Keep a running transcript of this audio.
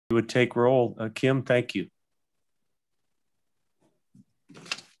would take roll. Kim, thank you.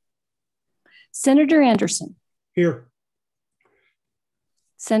 Senator Anderson. Here.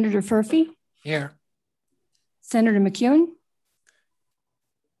 Senator Furphy. Here. Senator McEwen.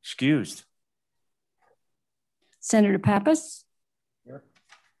 Excused. Senator Pappas. Here.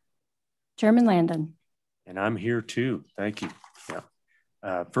 Chairman Landon. And I'm here too. Thank you. Yeah.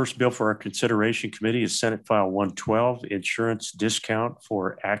 First bill for our consideration committee is Senate File 112, Insurance Discount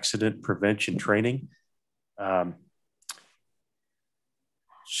for Accident Prevention Training.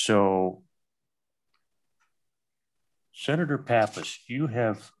 So, Senator Pappas, you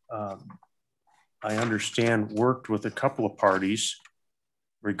have, I understand, worked with a couple of parties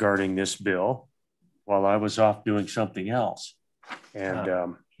regarding this bill while I was off doing something else.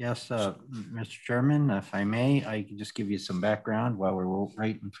 And yes, Mr. Chairman, if I may, I can just give you some background while we're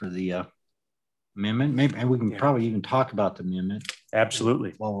waiting for the amendment. Maybe we can probably even talk about the amendment.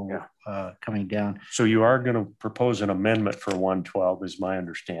 Absolutely. While we're coming down. So you are going to propose an amendment for 112 is my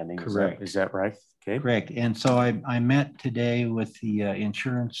understanding. Correct. Is that right? Okay. Correct. And so I met today with the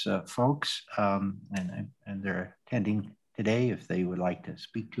insurance folks and they're attending today if they would like to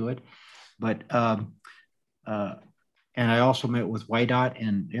speak to it. But and I also met with YDOT,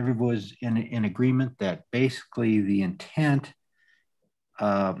 and everyone was in agreement that basically the intent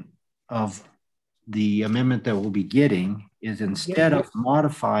of the amendment that we'll be getting is instead of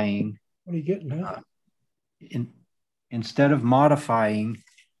modifying. What are you getting at? Instead of modifying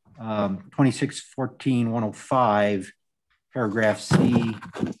 2614-105, paragraph C,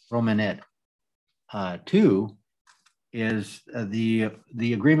 Romanet 2, is the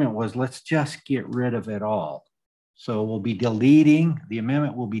agreement was let's just get rid of it all. So we'll be deleting, the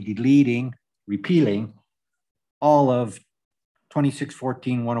amendment will be deleting, repealing all of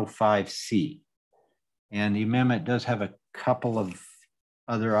 2614-105C. And the amendment does have a couple of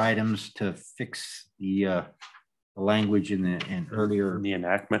other items to fix the language in the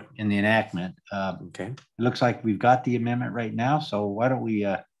enactment. Okay. It looks like we've got the amendment right now. So why don't we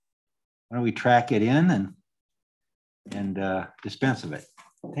track it in and dispense of it?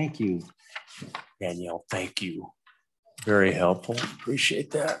 Thank you, Danielle. Thank you. Very helpful.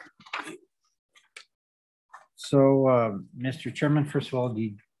 Appreciate that. So, Mr. Chairman, first of all, do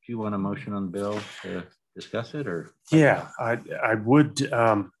you want a motion on the bill to discuss it, or? Yeah, I would.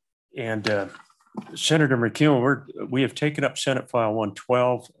 Senator McEwen, we have taken up Senate File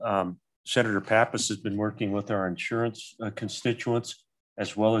 112. Senator Pappas has been working with our insurance constituents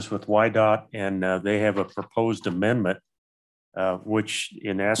as well as with YDOT, and they have a proposed amendment which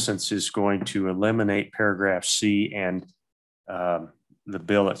in essence is going to eliminate paragraph C and the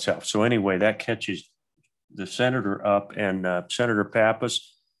bill itself. So anyway, that catches the senator up, and Senator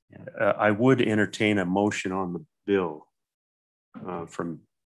Pappas, I would entertain a motion on the bill from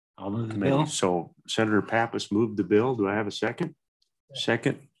the bill. So Senator Pappas moved the bill. Do I have a second?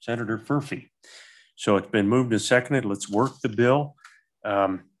 Second, Senator Furphy. So it's been moved and seconded. Let's work the bill.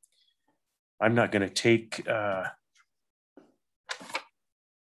 I'm not going to take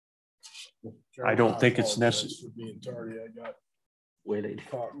I don't think it's necessary. I got waited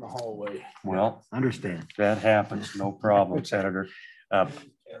caught in the hallway. Well, understand that happens. No problem, Senator.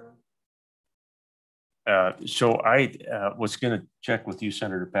 So I was going to check with you,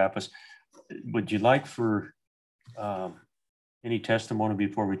 Senator Pappas. Would you like for any testimony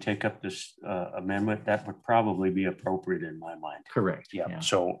before we take up this amendment? That would probably be appropriate in my mind. Correct. Yeah.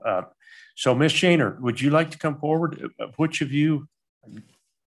 So, so Ms. Shaner, would you like to come forward? Which of you?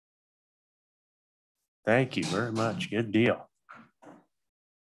 Thank you very much. Good deal.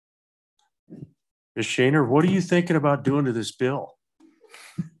 Ms. Shaner, what are you thinking about doing to this bill?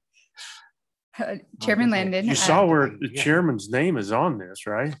 Chairman Landon. You saw where the chairman's name is on this,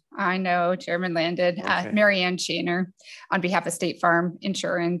 right? I know, Chairman Landon. Okay. Mary Ann Shaner on behalf of State Farm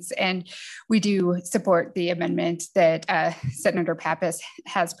Insurance. And we do support the amendment that Senator Pappas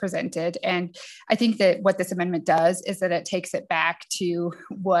has presented. And I think that what this amendment does is that it takes it back to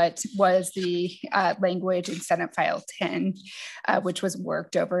what was the language in Senate File 10, which was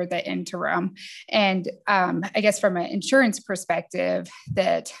worked over the interim. And I guess from an insurance perspective,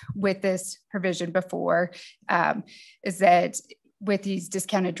 that with this provision before is that with these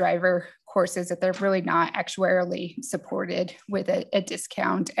discounted driver courses that they're really not actuarially supported with a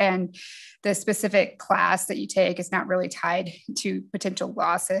discount, and the specific class that you take is not really tied to potential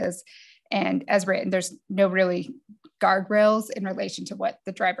losses. And as written, there's no really guardrails in relation to what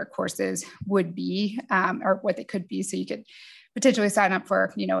the driver courses would be or what they could be. So you could potentially sign up for,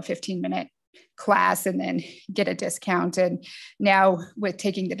 a 15-minute class and then get a discount. And now with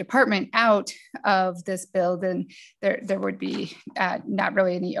taking the department out of this bill, then there would be not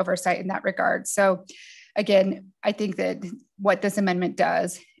really any oversight in that regard. So again, I think that what this amendment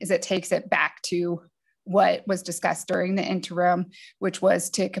does is it takes it back to what was discussed during the interim, which was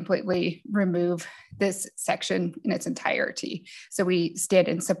to completely remove this section in its entirety. So we stand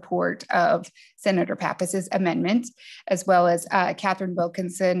in support of Senator Pappas's amendment, as well as Catherine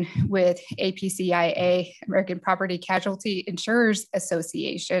Wilkinson with APCIA, American Property Casualty Insurers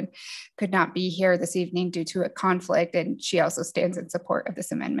Association, could not be here this evening due to a conflict, and she also stands in support of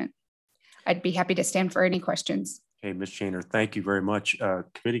this amendment. I'd be happy to stand for any questions. Okay, Ms. Shaner, thank you very much.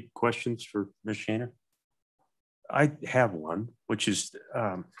 Committee questions for Ms. Shaner? I have one, which is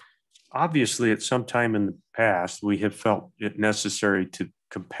obviously at some time in the past, we have felt it necessary to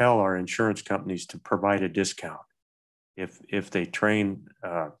compel our insurance companies to provide a discount if they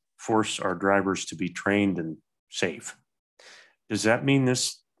force our drivers to be trained and safe. Does that mean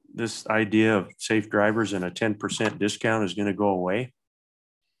this idea of safe drivers and a 10% discount is going to go away?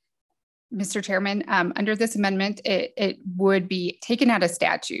 Mr. Chairman, under this amendment, it would be taken out of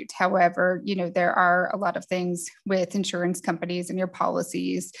statute. However, there are a lot of things with insurance companies and your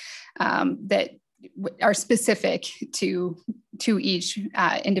policies that are specific to each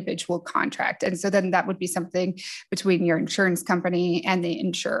individual contract. And so then that would be something between your insurance company and the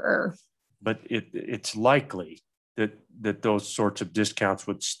insurer. But it's likely that those sorts of discounts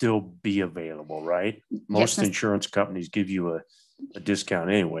would still be available, right? Most insurance companies give you a discount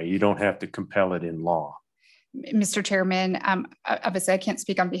anyway. You don't have to compel it in law. Mr. Chairman, obviously I can't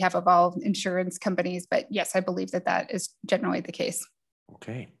speak on behalf of all insurance companies, but yes, I believe that is generally the case.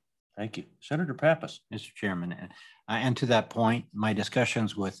 Okay, thank you. Senator Pappas. Mr. Chairman, and to that point, my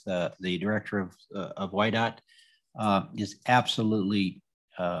discussions with the director of WYDOT is absolutely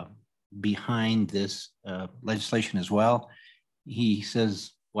behind this legislation as well. He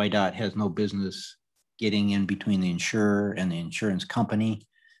says WYDOT has no business getting in between the insurer and the insurance company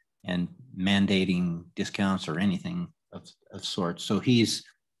and mandating discounts or anything of sorts. So he's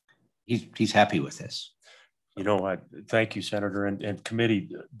happy with this. Thank you, Senator, and committee.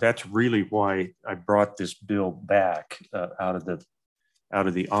 That's really why I brought this bill back out of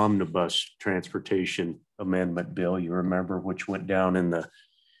the omnibus transportation amendment bill. You remember, which went down in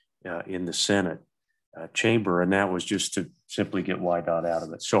the Senate chamber, and that was just to simply get WYDOT out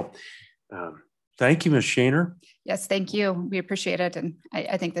of it. So. Thank you, Ms. Shaner. Yes, thank you. We appreciate it. And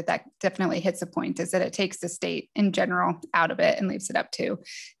I think that definitely hits a point, is that it takes the state in general out of it and leaves it up to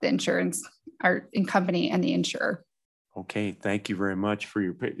the insurance company and the insurer. Okay, thank you very much for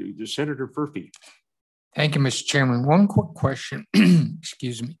your, Senator Furphy. Thank you, Mr. Chairman. One quick question,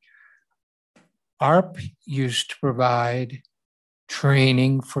 excuse me. ARP used to provide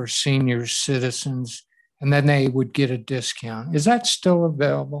training for senior citizens, and then they would get a discount. Is that still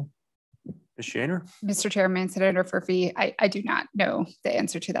available? Ms. Shaner? Mr. Chairman, Senator Furphy, I do not know the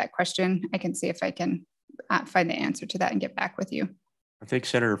answer to that question. I can see if I can find the answer to that and get back with you. I think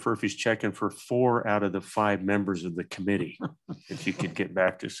Senator Furphy's checking for 4 out of the 5 members of the committee. If you could get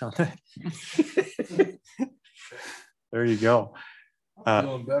back to something. There you go.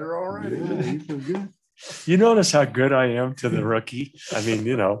 Feeling better already. You feel good. You notice how good I am to the rookie? I mean,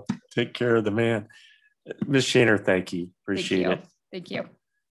 take care of the man. Ms. Shaner, thank you. Appreciate it. Thank you.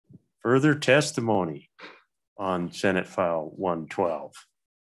 Further testimony on Senate File 112.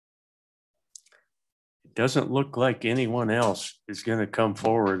 It doesn't look like anyone else is going to come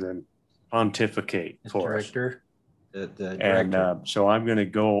forward and pontificate for us. The director. And so I'm going to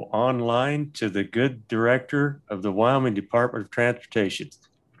go online to the good director of the Wyoming Department of Transportation,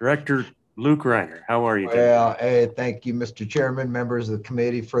 Director Luke Reiner. How are you today? Well, hey, thank you, Mr. Chairman, members of the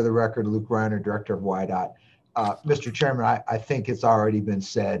committee. For the record, Luke Reiner, Director of WYDOT. Mr. Chairman, I think it's already been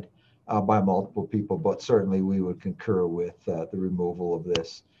said by multiple people, but certainly we would concur with the removal of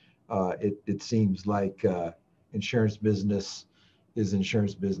this. It seems like insurance business is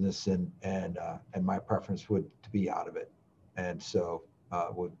insurance business, and my preference would to be out of it, and so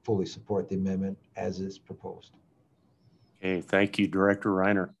would fully support the amendment as is proposed. Okay, thank you, Director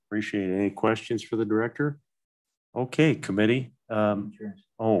Reiner. Appreciate it. Any questions for the director? Okay, committee.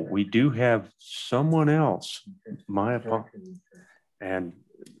 We do have someone else. My apologies. And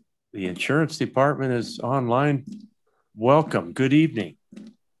the insurance department is online. Welcome. Good evening.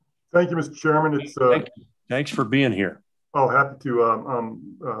 Thank you, Mr. Chairman. Thanks for being here. Oh, happy to.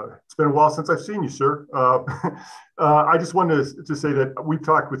 It's been a while since I've seen you, sir. I just wanted to say that we've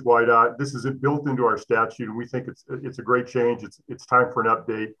talked with WYDOT. This is built into our statute, and we think it's a great change. It's time for an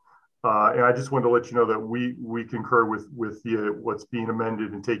update. And I just wanted to let you know that we concur with what's being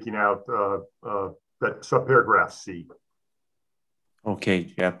amended and taking out that subparagraph C.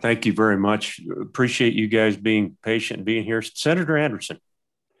 Okay, yeah, thank you very much. Appreciate you guys being patient and being here. Senator Anderson.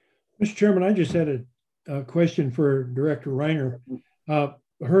 Mr. Chairman, I just had a question for Director Reiner. I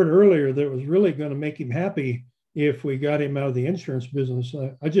heard earlier that it was really going to make him happy if we got him out of the insurance business.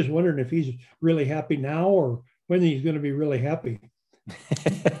 I just wondered if he's really happy now or when he's going to be really happy.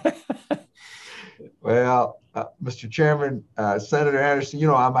 Well, Mr. Chairman, Senator Anderson, you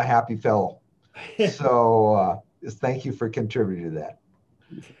know I'm a happy fellow. So thank you for contributing to that.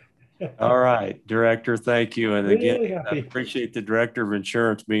 All right, Director, thank you. And really again, happy. I appreciate the Director of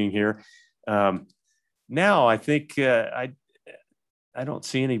Insurance being here. Now, I think I don't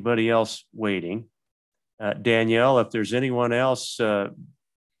see anybody else waiting. Danielle, if there's anyone else,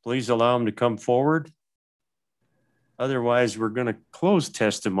 please allow them to come forward. Otherwise, we're going to close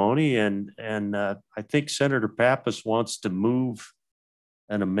testimony, and I think Senator Pappas wants to move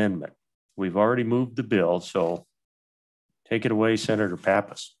an amendment. We've already moved the bill, so take it away, Senator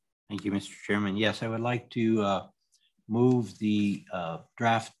Pappas. Thank you, Mr. Chairman. Yes, I would like to move the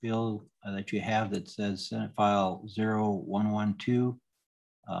draft bill that you have that says Senate File 0112,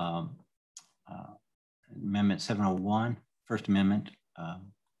 Amendment 701, First Amendment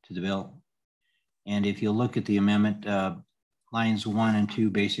to the bill. And if you look at the amendment, lines 1 and 2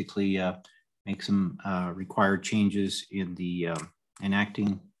 basically make some required changes in the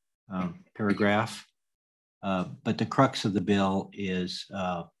enacting paragraph. But the crux of the bill is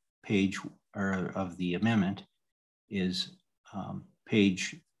of the amendment is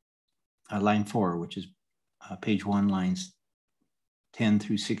line 4, which is page 1, lines 10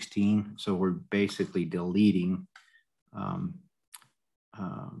 through 16. So we're basically deleting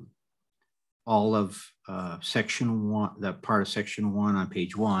all of section 1, that part of section 1 on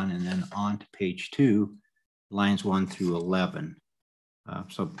page 1, and then on to page 2, lines 1 through 11.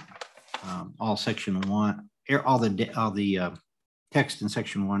 All section 1, all the text in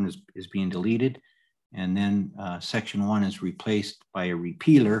section 1 is being deleted, and then section 1 is replaced by a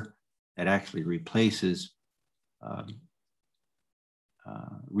repealer that actually replaces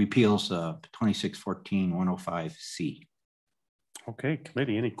repeals 2614-105C. Okay,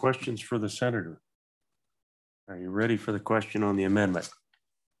 committee, any questions for the senator? Are you ready for the question on the amendment?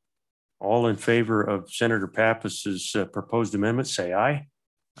 All in favor of Senator Pappas's proposed amendment, say aye.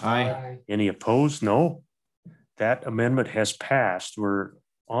 Aye. Any opposed? No. That amendment has passed. We're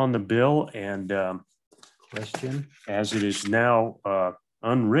on the bill, and Question? as it is now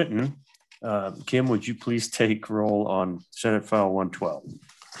unwritten, Kim, would you please take roll on Senate File 112?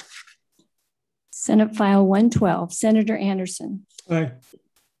 Senate File 112, Senator Anderson. Aye.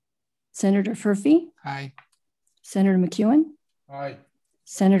 Senator Furphy. Aye. Senator McEwen. Aye.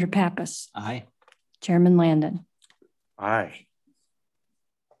 Senator Pappas. Aye. Chairman Landon. Aye.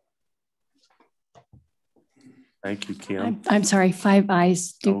 Thank you, Kim. I'm sorry, 5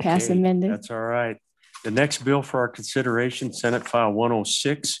 ayes do pass amended. That's all right. The next bill for our consideration, Senate File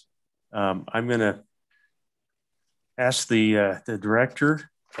 106. I'm going to ask the director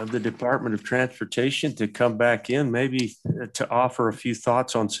of the Department of Transportation to come back in, maybe to offer a few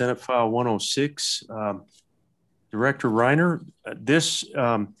thoughts on Senate File 106. Director Reiner, this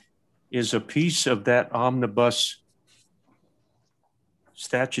is a piece of that omnibus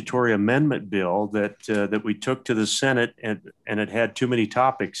statutory amendment bill that we took to the Senate, and it had too many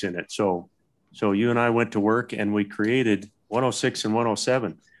topics in it. So you and I went to work and we created 106 and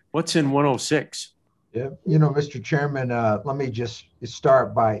 107. What's in 106? Yeah, you know, Mr. Chairman, let me just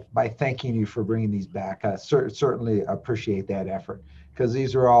start by thanking you for bringing these back. I certainly appreciate that effort, because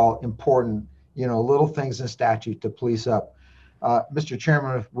these are all important, you know, little things in statute to police up. Mr.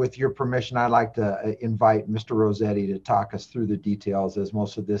 Chairman, with your permission, I'd like to invite Mr. Rossetti to talk us through the details, as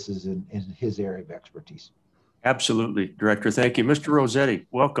most of this is in his area of expertise. Absolutely, Director. Thank you. Mr. Rossetti,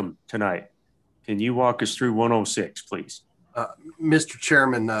 welcome tonight. Can you walk us through 106, please? Mr.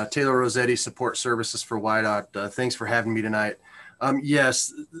 Chairman, Taylor Rossetti, Support Services for WYDOT. Thanks for having me tonight.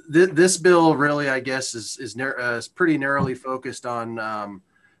 Yes, this bill really, I guess, is pretty narrowly focused on,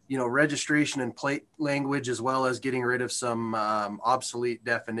 you know, registration and plate language, as well as getting rid of some obsolete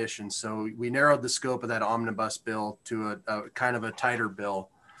definitions. So we narrowed the scope of that omnibus bill to a kind of a tighter bill.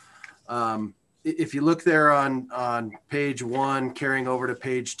 If you look there on page 1, carrying over to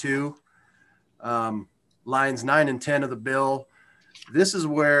page 2, lines 9 and 10 of the bill, this is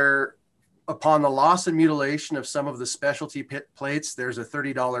where, upon the loss and mutilation of some of the specialty plates, there's a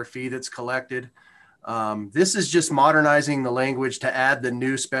 $30 fee that's collected. This is just modernizing the language to add the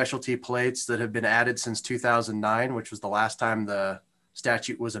new specialty plates that have been added since 2009, which was the last time the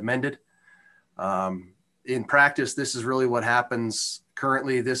statute was amended. In practice, this is really what happens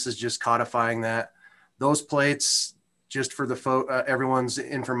currently. This is just codifying that. Those plates, just for the everyone's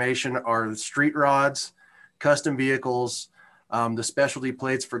information, are the street rods, custom vehicles, the specialty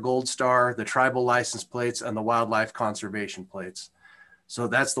plates for Gold Star, the tribal license plates, and the wildlife conservation plates. So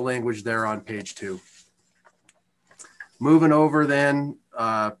that's the language there on page 2. Moving over then,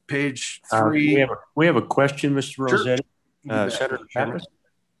 page 3. We have a question, Mr. Rossetti. Sure. Senator Pappas.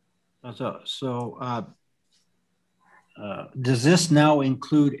 Does this now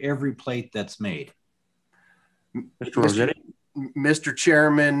include every plate that's made? Mr. Rossetti? Mr.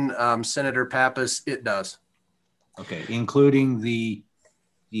 Chairman, Senator Pappas, it does. Okay, including the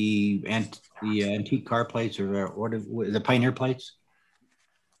antique car plates or the Pioneer plates?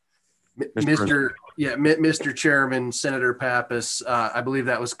 Mr. Chairman, Senator Pappas, I believe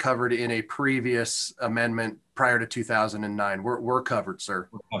that was covered in a previous amendment prior to 2009. We're covered, sir.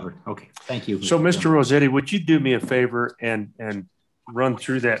 We're covered. Okay, thank you. So, Mr. Rossetti, would you do me a favor and run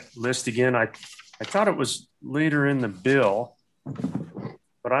through that list again? I thought it was later in the bill,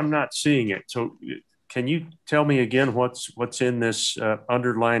 but I'm not seeing it. So, can you tell me again what's in this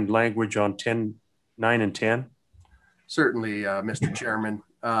underlined language on 10, 9, and 10? Certainly, Mr. Chairman.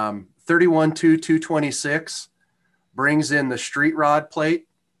 31.2.226 brings in the street rod plate.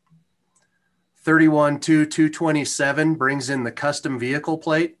 31.2.227 brings in the custom vehicle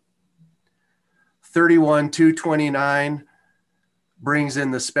plate. 31.229 brings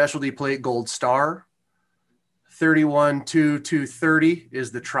in the specialty plate Gold Star. 31.2.230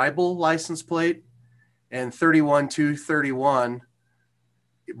 is the tribal license plate. And 31.231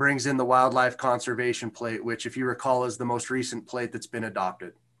 it brings in the wildlife conservation plate, which, if you recall, is the most recent plate that's been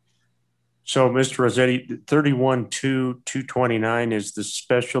adopted. So, Mr. Rossetti, 31.2.229 is the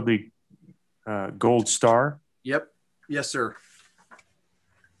specialty Gold Star? Yep. Yes, sir.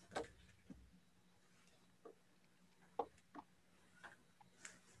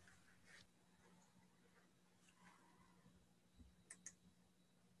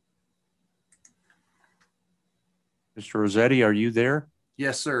 Mr. Rossetti, are you there?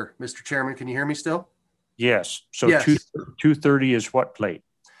 Yes, sir. Mr. Chairman, can you hear me still? Yes. So yes. 230 is what plate?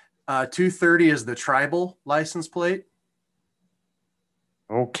 230 is the tribal license plate.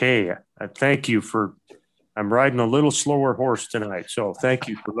 Okay. Thank you for, I'm riding a little slower horse tonight. So thank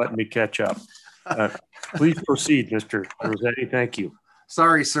you for letting me catch up. Please proceed, Mr. Rossetti. Thank you.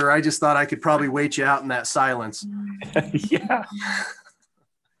 Sorry, sir. I just thought I could probably wait you out in that silence. Yeah.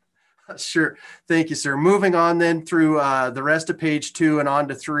 Sure. Thank you, sir. Moving on then through the rest of page 2 and on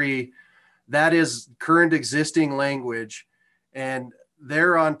to 3, that is current existing language. And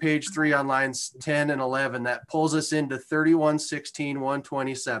there on page 3 on lines 10 and 11, that pulls us into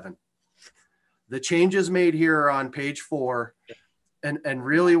 31.16.127. The changes made here are on page 4. And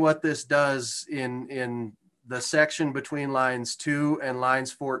really what this does in the section between lines 2 and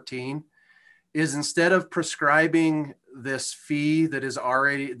lines 14 is, instead of prescribing this fee that is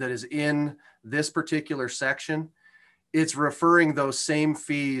in this particular section, it's referring those same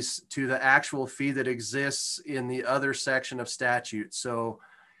fees to the actual fee that exists in the other section of statute. So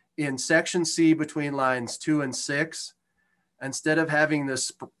in section C between lines 2 and 6, instead of having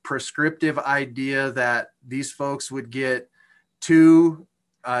this prescriptive idea that these folks would get 2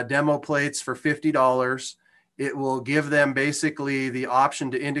 demo plates for $50, it will give them basically the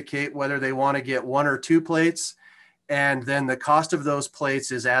option to indicate whether they want to get 1 or 2 plates. And then the cost of those plates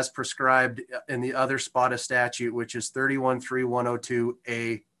is as prescribed in the other spot of statute, which is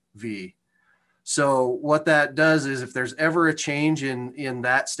 31.3.102 AV. So what that does is, if there's ever a change in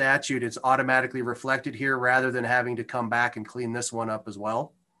that statute, it's automatically reflected here rather than having to come back and clean this one up as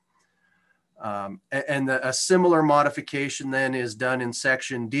well. A similar modification then is done in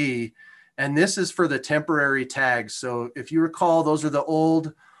section D. And this is for the temporary tags. So if you recall, those are the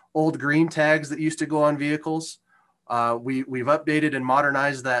old green tags that used to go on vehicles. We've updated and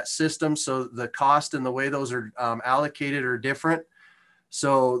modernized that system, so the cost and the way those are allocated are different.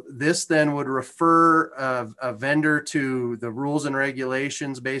 So this then would refer a vendor to the rules and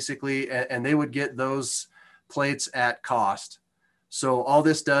regulations, basically, and they would get those plates at cost. So all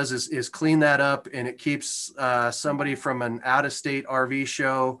this does is clean that up, and it keeps somebody from an out-of-state RV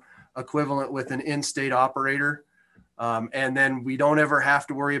show equivalent with an in-state operator. And then we don't ever have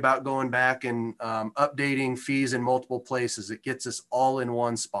to worry about going back and updating fees in multiple places. It gets us all in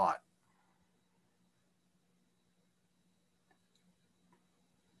one spot.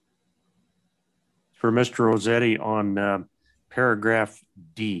 For Mr. Rossetti on paragraph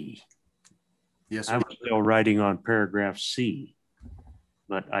D. Yes, sir. I'm still writing on paragraph C,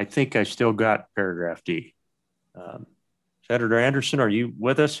 but I think I still got paragraph D. Is Senator Anderson, are you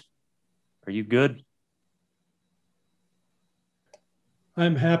with us? Are you good?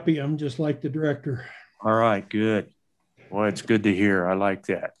 I'm happy. I'm just like the director. All right, good. Boy, it's good to hear. I like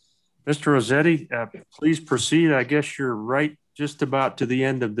that. Mr. Rossetti, please proceed. I guess you're right just about to the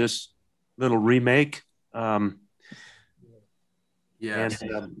end of this little remake. Yes.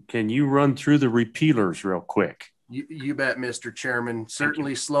 And can you run through the repealers real quick? You bet, Mr. Chairman.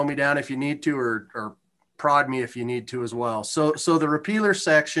 Certainly slow me down if you need to, or prod me if you need to as well. So the repealer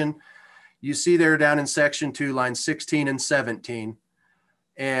section, you see there down in section 2, lines 16 and 17.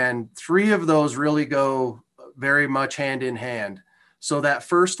 And 3 of those really go very much hand in hand. So that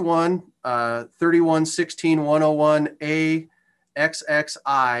first one, 3116-101A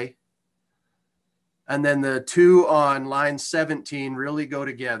XXI, and then the 2 on line 17 really go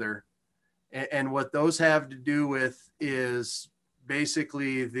together. And what those have to do with is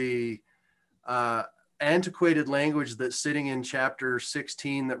basically the antiquated language that's sitting in chapter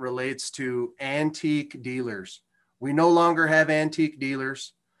 16 that relates to antique dealers. We no longer have antique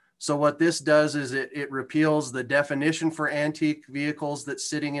dealers. So what this does is it repeals the definition for antique vehicles that's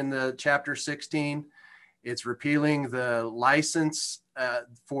sitting in the chapter 16. It's repealing the license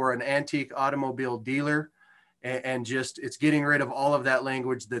for an antique automobile dealer, and just it's getting rid of all of that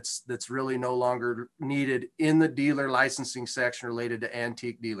language that's really no longer needed in the dealer licensing section related to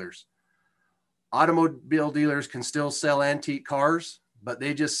antique dealers. Automobile dealers can still sell antique cars, but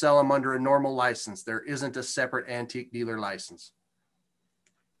they just sell them under a normal license. There isn't a separate antique dealer license.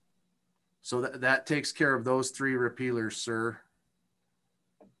 So that takes care of those 3 repealers, sir.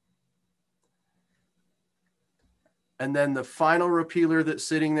 And then the final repealer that's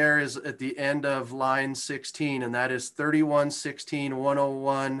sitting there is at the end of line 16, and that is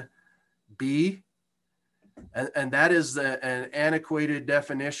 3116-101B. And that is an antiquated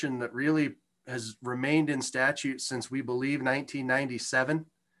definition that really has remained in statute since, we believe, 1997.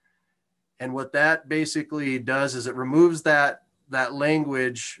 And what that basically does is it removes that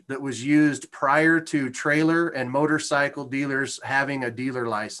language that was used prior to trailer and motorcycle dealers having a dealer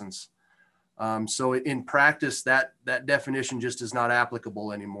license. So in practice, that definition just is not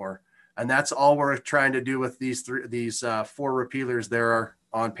applicable anymore. And that's all we're trying to do with these 4 repealers there are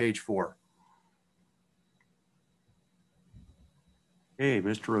on page 4. Hey,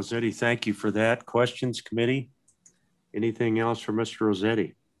 Mr. Rossetti, thank you for that. Questions, committee? Anything else for Mr.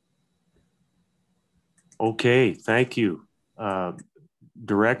 Rossetti? Okay, thank you.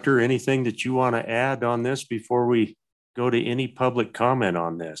 Director, anything that you want to add on this before we go to any public comment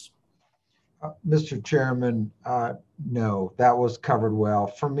on this? Mr. Chairman, no, that was covered well.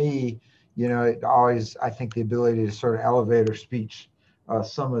 For me, it always, I think the ability to sort of elevator speech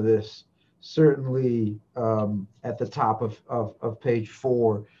some of this, certainly at the top of page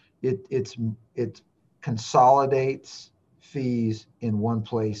 4, it consolidates fees in one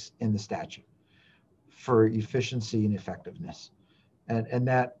place in the statute for efficiency and effectiveness. And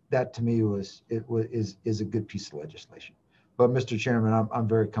that to me is a good piece of legislation. But Mr. Chairman, I'm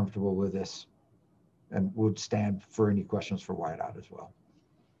very comfortable with this and would stand for any questions for YDOT as well.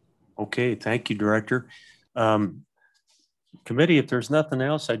 Okay, thank you, Director. Committee, if there's nothing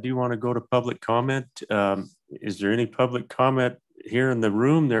else, I do want to go to public comment. Is there any public comment here in the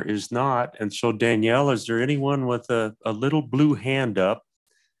room? There is not. And so Danielle, is there anyone with a little blue hand up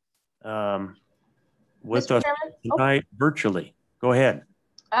with Mr. us Chairman? tonight virtually? Go ahead.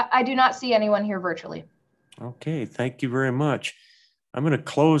 I do not see anyone here virtually. Okay, thank you very much. I'm going to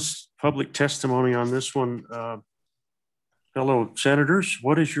close public testimony on this one. Fellow senators,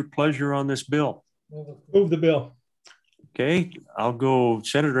 what is your pleasure on this bill? Move the bill. Okay, I'll go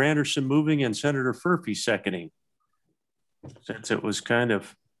Senator Anderson moving and Senator Furphy seconding, since it was kind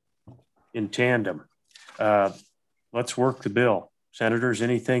of in tandem. Let's work the bill. Senators,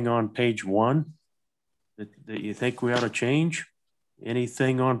 anything on page 1 that you think we ought to change?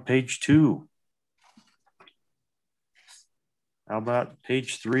 Anything on page 2? How about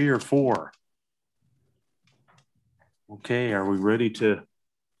page 3 or 4? Okay, are we ready to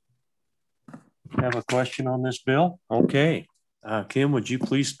have a question on this bill? Okay. Kim, would you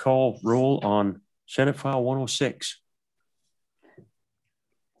please call roll on Senate File 106?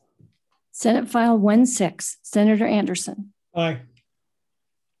 Senate File 106, Senator Anderson. Aye.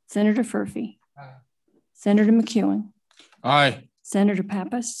 Senator Furphy. Aye. Senator McEwen. Aye. Senator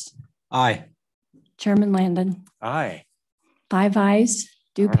Pappas. Aye. Chairman Landon. Aye. 5 ayes,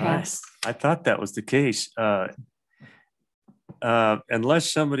 do All pass. right. I thought that was the case.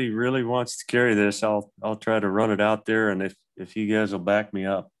 Unless somebody really wants to carry this, I'll try to run it out there. And if you guys will back me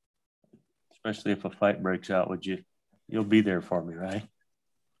up, especially if a fight breaks out, you'll be there for me, right?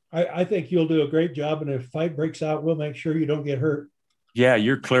 I think you'll do a great job. And if a fight breaks out, we'll make sure you don't get hurt. Yeah,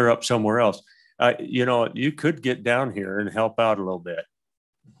 you're clear up somewhere else. You know, you could get down here and help out a little bit.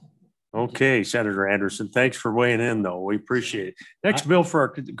 Okay, Senator Anderson, thanks for weighing in, though. We appreciate it. Next bill for our,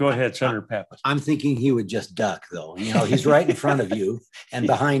 go ahead, Senator Pappas. I'm thinking he would just duck, though. You know, he's right in front of you and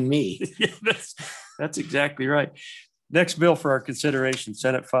behind me. Yeah, that's exactly right. Next bill for our consideration,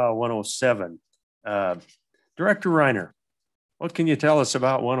 Senate File 107. Director Reiner, what can you tell us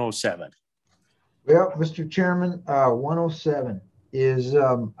about 107? Well, Mr. Chairman, 107 is,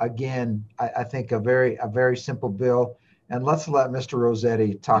 again, I think a very simple bill. And let's let Mr.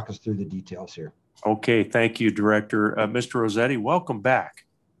 Rossetti talk us through the details here. Okay, thank you, Director. Mr. Rossetti, welcome back.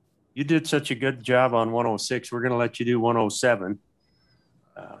 You did such a good job on 106. We're going to let you do 107.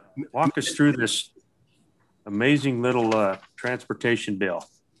 Walk us through this amazing little transportation bill.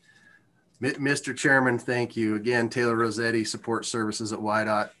 Mr. Chairman, thank you. Again, Taylor Rossetti, Support Services at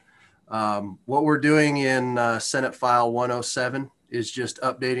WYDOT. What we're doing in Senate File 107 is just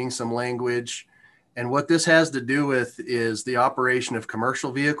updating some language. And what this has to do with is the operation of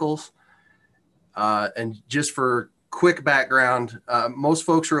commercial vehicles. And just for quick background, most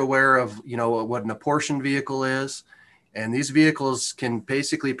folks are aware of, you know, what an apportioned vehicle is. And these vehicles can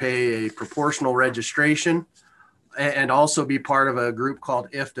basically pay a proportional registration and also be part of a group called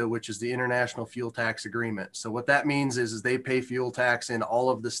IFTA, which is the International Fuel Tax Agreement. So what that means is they pay fuel tax in all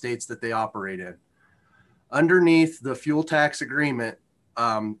of the states that they operate in. Underneath the fuel tax agreement,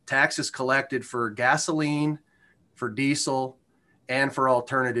 tax is collected for gasoline, for diesel, and for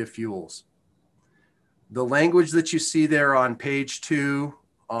alternative fuels. The language that you see there on page 2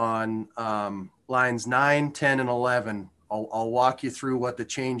 on lines 9, 10, and 11, I'll walk you through what the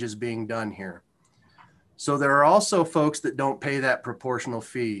change is being done here. So there are also folks that don't pay that proportional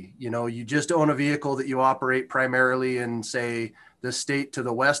fee. You know, you just own a vehicle that you operate primarily in, say, the state to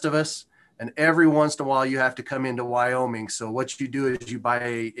the west of us. And every once in a while, you have to come into Wyoming. So what you do is you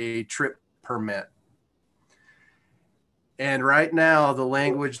buy a trip permit. And right now, the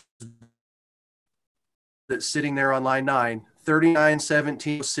language that's sitting there on line 9,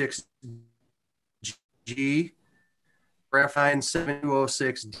 391706G,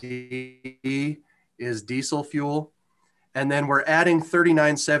 397206D is diesel fuel. And then we're adding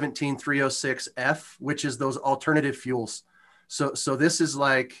 3917306F, which is those alternative fuels. So this is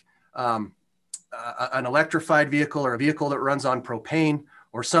like an electrified vehicle or a vehicle that runs on propane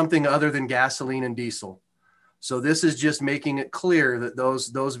or something other than gasoline and diesel. So this is just making it clear that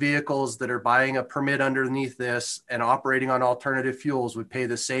those vehicles that are buying a permit underneath this and operating on alternative fuels would pay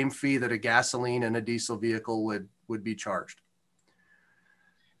the same fee that a gasoline and a diesel vehicle would be charged.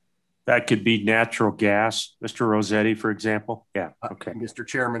 That could be natural gas, Mr. Rossetti, for example. Yeah, okay. Mr.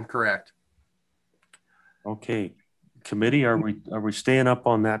 Chairman, correct. Okay. Committee, are we staying up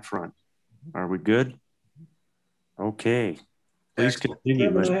on that front? Are we good? Okay. Please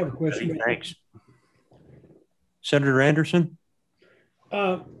continue. Chairman, I have a question. Thanks. Senator Anderson?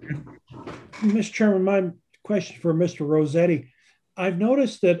 Mr. Chairman, my question for Mr. Rossetti. I've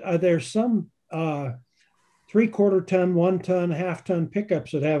noticed that there's some 3/4 ton, 1 ton, half-ton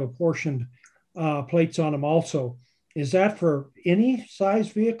pickups that have apportioned plates on them also. Is that for any size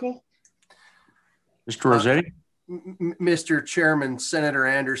vehicle? Mr. Rossetti? Mr. Chairman, Senator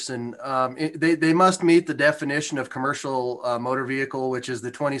Anderson, they must meet the definition of commercial motor vehicle, which is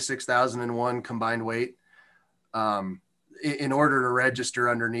the 26,001 combined weight, in order to register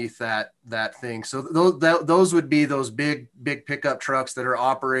underneath that thing. So those would be those big pickup trucks that are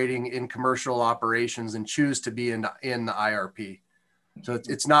operating in commercial operations and choose to be in the IRP. So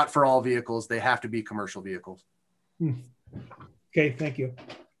it's not for all vehicles. They have to be commercial vehicles. Okay, thank you.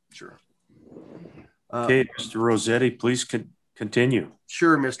 Sure. Okay, Mr. Rossetti, please continue.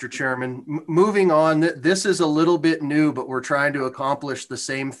 Sure, Mr. Chairman. Moving on, this is a little bit new, but we're trying to accomplish the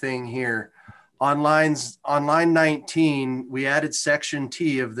same thing here. On line 19, we added section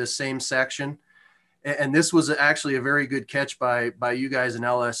T of this same section. And this was actually a very good catch by you guys in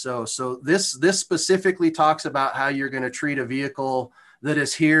LSO. So this specifically talks about how you're going to treat a vehicle that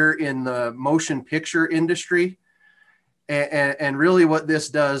is here in the motion picture industry. And really what this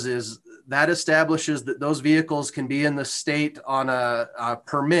does is that establishes that those vehicles can be in the state on a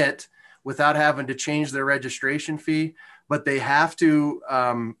permit without having to change their registration fee, but they have to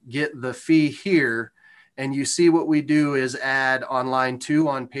get the fee here. And you see what we do is add on line 2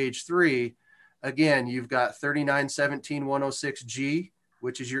 on page 3. Again, you've got 3917106G,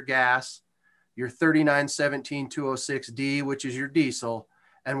 which is your gas, your 3917206D, which is your diesel,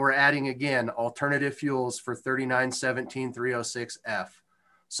 and we're adding again alternative fuels for 3917306F.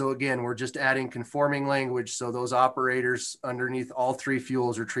 So again, we're just adding conforming language so those operators underneath all three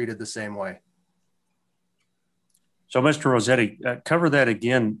fuels are treated the same way. So Mr. Rossetti, cover that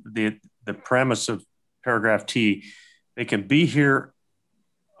again, the premise of paragraph T. They can be here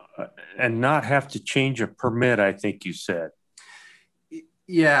and not have to change a permit, I think you said.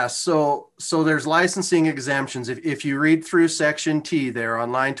 Yeah, so there's licensing exemptions. If you read through section T there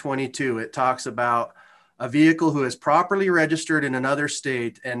on line 22, it talks about a vehicle who is properly registered in another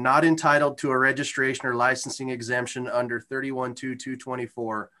state and not entitled to a registration or licensing exemption under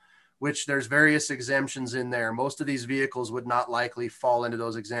 31.2.224, which there's various exemptions in there. Most of these vehicles would not likely fall into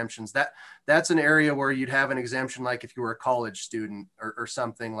those exemptions. That's an area where you'd have an exemption like if you were a college student or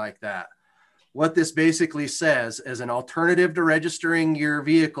something like that. What this basically says, as an alternative to registering your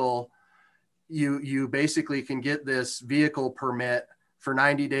vehicle, you basically can get this vehicle permit for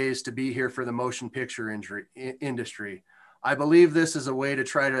 90 days to be here for the motion picture industry. I believe this is a way to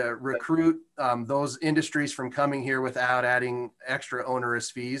try to recruit those industries from coming here without adding extra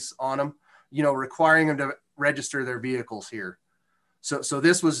onerous fees on them, requiring them to register their vehicles here. So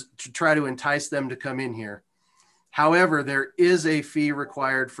this was to try to entice them to come in here. However, there is a fee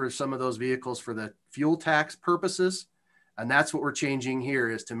required for some of those vehicles for the fuel tax purposes. And that's what we're changing here,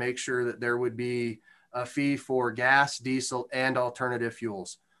 is to make sure that there would be a fee for gas, diesel, and alternative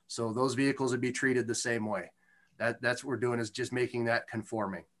fuels. So those vehicles would be treated the same way. That's what we're doing, is just making that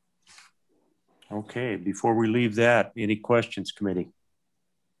conforming. Okay, before we leave that, any questions, committee?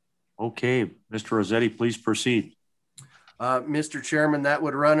 Okay, Mr. Rossetti, please proceed. Mr. Chairman, that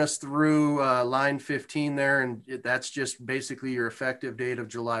would run us through line 15 there, and that's just basically your effective date of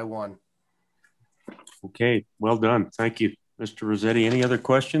July 1. Okay, well done. Thank you, Mr. Rossetti. Any other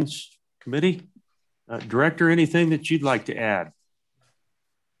questions, committee? Director, anything that you'd like to add?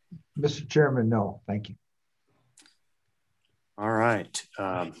 Mr. Chairman, no, thank you. All right.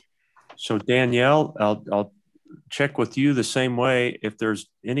 So Danielle, I'll check with you the same way. If there's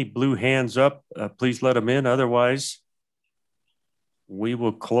any blue hands up, please let them in. Otherwise, we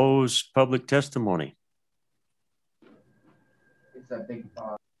will close public testimony. It's that big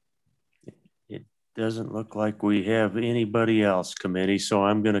It doesn't look like we have anybody else, committee. So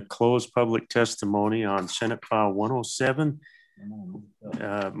I'm going to close public testimony on Senate File 107,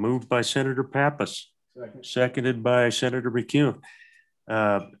 moved by Senator Pappas, seconded by Senator McEwen.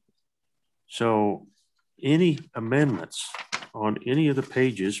 So any amendments on any of the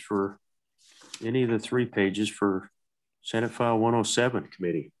pages for any of the 3 pages for Senate File 107,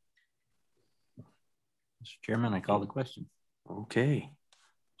 committee? Mr. Chairman, I call the question. Okay.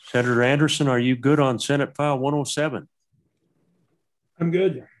 Senator Anderson, are you good on Senate File 107? I'm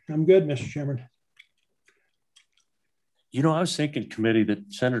good. I'm good, Mr. Chairman. I was thinking, committee,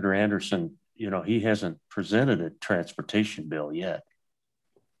 that Senator Anderson, he hasn't presented a transportation bill yet.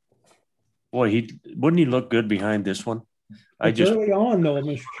 Boy, wouldn't he look good behind this one? It's early on, though,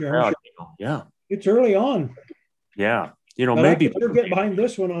 Mr. Chairman. Yeah. It's early on. Yeah. But maybe. I could get behind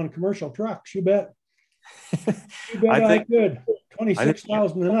this one on commercial trucks. You bet. You bet I could.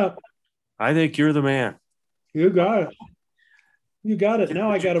 26,000 and up. I think you're the man. You got it. You got it.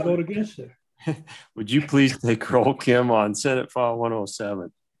 Now I got to vote against it. Would you please take roll, Kim, on Senate File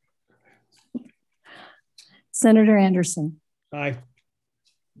 107? Senator Anderson. Aye.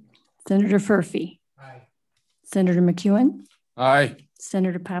 Senator Furphy. Aye. Senator McEwen. Aye.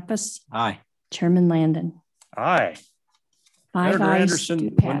 Senator Pappas. Aye. Chairman Landon. Aye. 5 Senator ayes,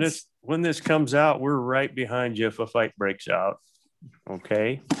 Anderson, when this comes out, we're right behind you if a fight breaks out.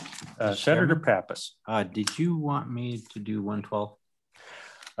 Okay. Senator Pappas. Did you want me to do 112?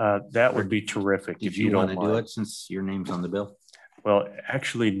 That would be terrific. If you want to do it, since your name's on the bill. Well,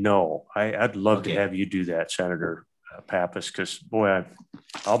 actually, no. I'd love to have you do that, Senator Pappas, because boy,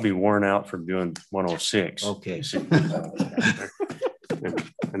 I'll be worn out from doing 106. Okay.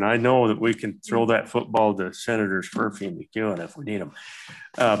 And I know that we can throw that football to Senators Furphy and McEwen if we need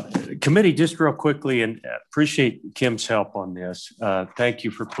them. Committee, just real quickly, and appreciate Kim's help on this. Thank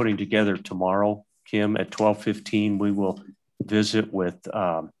you for putting together tomorrow, Kim, at 12:15. We will visit with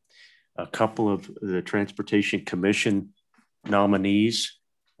a couple of the Transportation Commission nominees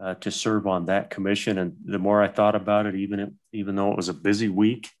to serve on that commission. And the more I thought about it, even though it was a busy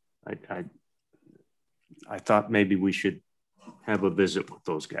week, I thought maybe we should have a visit with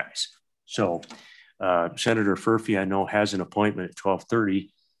those guys. So Senator Furphy, I know, has an appointment at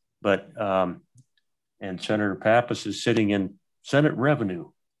 12:30, but and Senator Pappas is sitting in Senate Revenue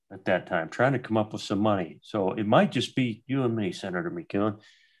at that time, trying to come up with some money. So it might just be you and me, Senator McEwen.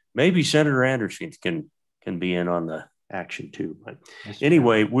 Maybe Senator Anderson can be in on the action too. But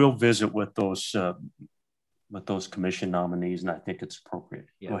anyway, we'll visit with those with those commission nominees, and I think it's appropriate.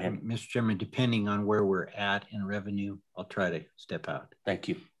 Yeah, go ahead. Mr. Chairman, depending on where we're at in revenue, I'll try to step out. Thank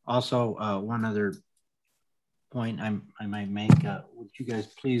you. Also, one other point I might make, would you guys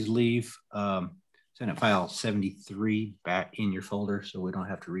please leave Senate File 73 back in your folder so we don't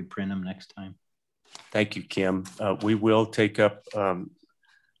have to reprint them next time? Thank you, Kim. We will take up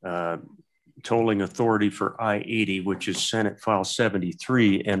tolling authority for I-80, which is Senate File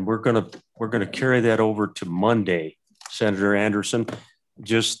 73, and we're gonna carry that over to Monday, Senator Anderson.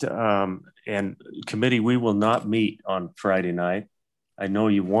 Just and committee, we will not meet on Friday night. I know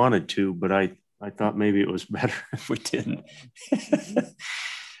you wanted to, but I thought maybe it was better if we didn't.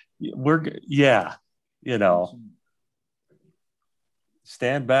 Yeah, you know,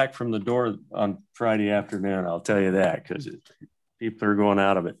 stand back from the door on Friday afternoon. I'll tell you that, because people are going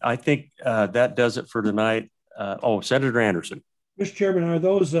out of it. I think that does it for tonight. Senator Anderson. Mr. Chairman, are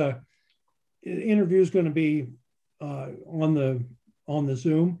those interviews going to be on the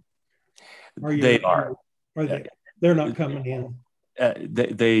Zoom? They are. Are they? They're not coming in.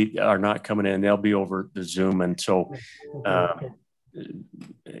 They are not coming in. They'll be over the Zoom, and so,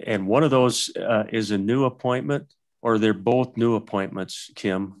 and one of those is a new appointment, or they're both new appointments,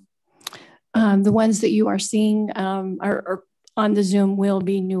 Kim? The ones that you are seeing are on the Zoom will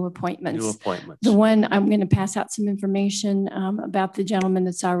be new appointments. New appointments. The one I'm going to pass out some information about the gentleman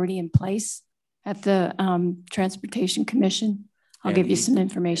that's already in place at the Transportation Commission. I'll give you some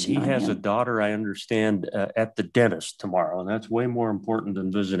information. He has a daughter, I understand, at the dentist tomorrow, and that's way more important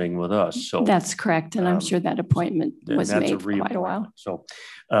than visiting with us. So that's correct, and I'm sure that appointment was made for quite a while. So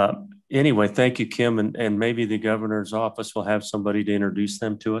anyway, thank you, Kim, and maybe the governor's office will have somebody to introduce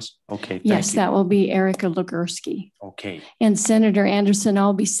them to us. Okay. Yes, that will be Erica Legursky. Okay. And Senator Anderson,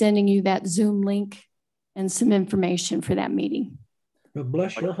 I'll be sending you that Zoom link and some information for that meeting. Well,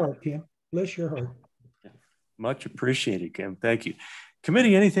 bless your heart, Kim. Bless your heart. Much appreciated, Kim. Thank you.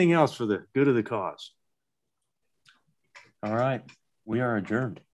 Committee, anything else for the good of the cause? All right. We are adjourned.